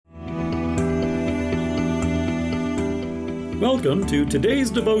Welcome to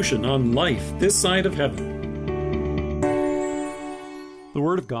today's devotion on life this side of heaven. The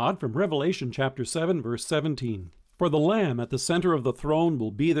Word of God from Revelation chapter 7, verse 17. For the Lamb at the center of the throne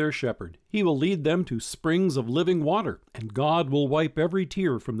will be their shepherd. He will lead them to springs of living water, and God will wipe every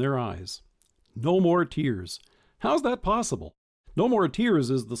tear from their eyes. No more tears. How's that possible? No more tears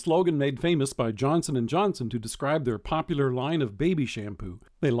is the slogan made famous by Johnson & Johnson to describe their popular line of baby shampoo.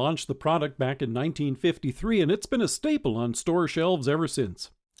 They launched the product back in 1953, and it's been a staple on store shelves ever since.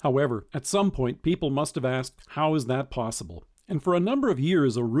 However, at some point, people must have asked, how is that possible? And for a number of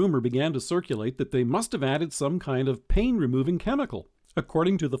years, a rumor began to circulate that they must have added some kind of pain-removing chemical.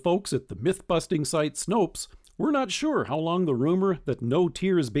 According to the folks at the myth-busting site Snopes, we're not sure how long the rumor that no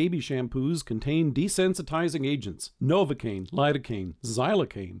tears baby shampoos contain desensitizing agents, Novocaine, lidocaine,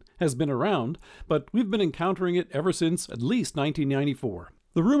 xylocaine, has been around, but we've been encountering it ever since at least 1994.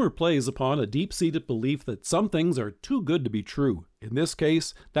 The rumor plays upon a deep-seated belief that some things are too good to be true. In this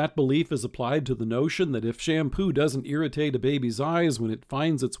case, that belief is applied to the notion that if shampoo doesn't irritate a baby's eyes when it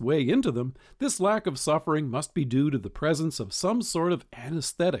finds its way into them, this lack of suffering must be due to the presence of some sort of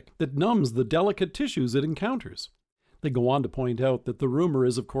anesthetic that numbs the delicate tissues it encounters. They go on to point out that the rumor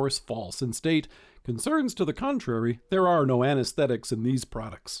is of course false and state, concerns to the contrary, there are no anesthetics in these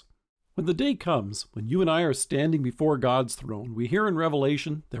products. When the day comes, when you and I are standing before God's throne, we hear in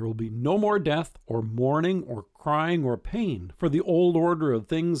Revelation, there will be no more death, or mourning, or crying, or pain, for the old order of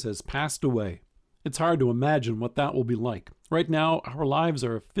things has passed away. It's hard to imagine what that will be like. Right now, our lives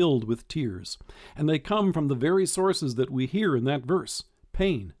are filled with tears, and they come from the very sources that we hear in that verse,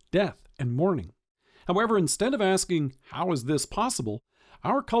 pain, death, and mourning. However, instead of asking, how is this possible,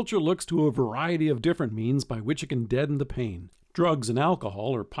 our culture looks to a variety of different means by which it can deaden the pain. Drugs and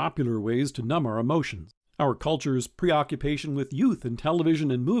alcohol are popular ways to numb our emotions. Our culture's preoccupation with youth and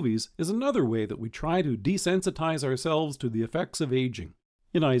television and movies is another way that we try to desensitize ourselves to the effects of aging.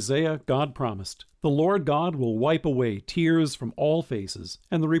 In Isaiah, God promised, "The Lord God will wipe away tears from all faces,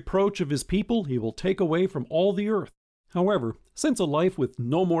 and the reproach of his people he will take away from all the earth." However, since a life with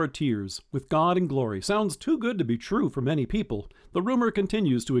no more tears, with God in glory, sounds too good to be true for many people, the rumor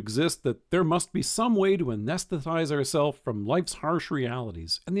continues to exist that there must be some way to anesthetize ourselves from life's harsh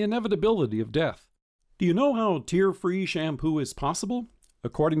realities and the inevitability of death. Do you know how tear-free shampoo is possible?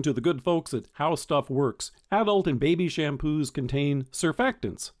 According to the good folks at How Stuff Works, adult and baby shampoos contain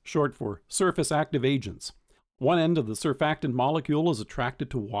surfactants, short for surface active agents. One end of the surfactant molecule is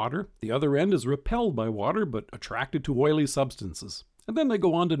attracted to water, the other end is repelled by water but attracted to oily substances. And then they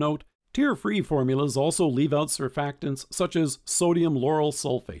go on to note, tear-free formulas also leave out surfactants such as sodium lauryl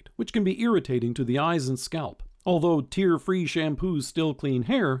sulfate, which can be irritating to the eyes and scalp. Although tear-free shampoos still clean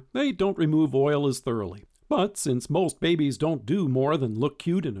hair, they don't remove oil as thoroughly. But since most babies don't do more than look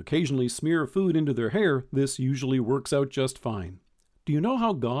cute and occasionally smear food into their hair, this usually works out just fine. Do you know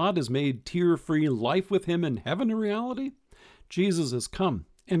how God has made tear-free life with him in heaven a reality? Jesus has come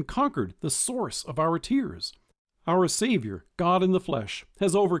and conquered the source of our tears. Our Savior, God in the flesh,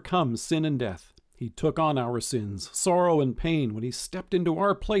 has overcome sin and death. He took on our sins, sorrow and pain when he stepped into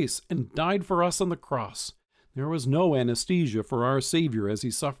our place and died for us on the cross. There was no anesthesia for our Savior as he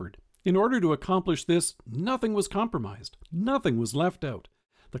suffered. In order to accomplish this, nothing was compromised. Nothing was left out.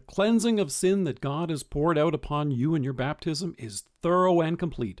 The cleansing of sin that God has poured out upon you in your baptism is thorough and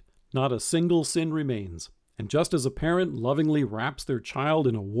complete. Not a single sin remains. And just as a parent lovingly wraps their child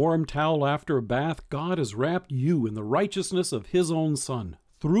in a warm towel after a bath, God has wrapped you in the righteousness of his own Son.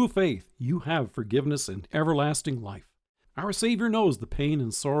 Through faith, you have forgiveness and everlasting life. Our Savior knows the pain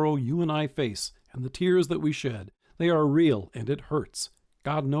and sorrow you and I face, and the tears that we shed. They are real, and it hurts.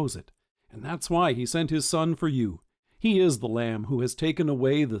 God knows it. And that's why he sent his Son for you. He is the Lamb who has taken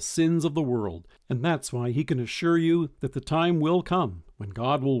away the sins of the world, and that's why he can assure you that the time will come when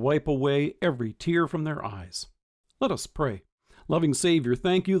God will wipe away every tear from their eyes. Let us pray. Loving Savior,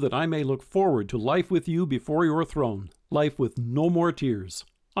 thank you that I may look forward to life with you before your throne, life with no more tears.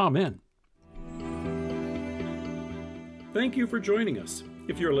 Amen. Thank you for joining us.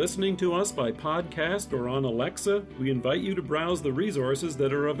 If you're listening to us by podcast or on Alexa, we invite you to browse the resources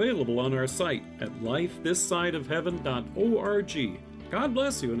that are available on our site at lifethissideofheaven.org. God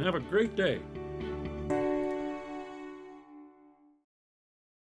bless you and have a great day.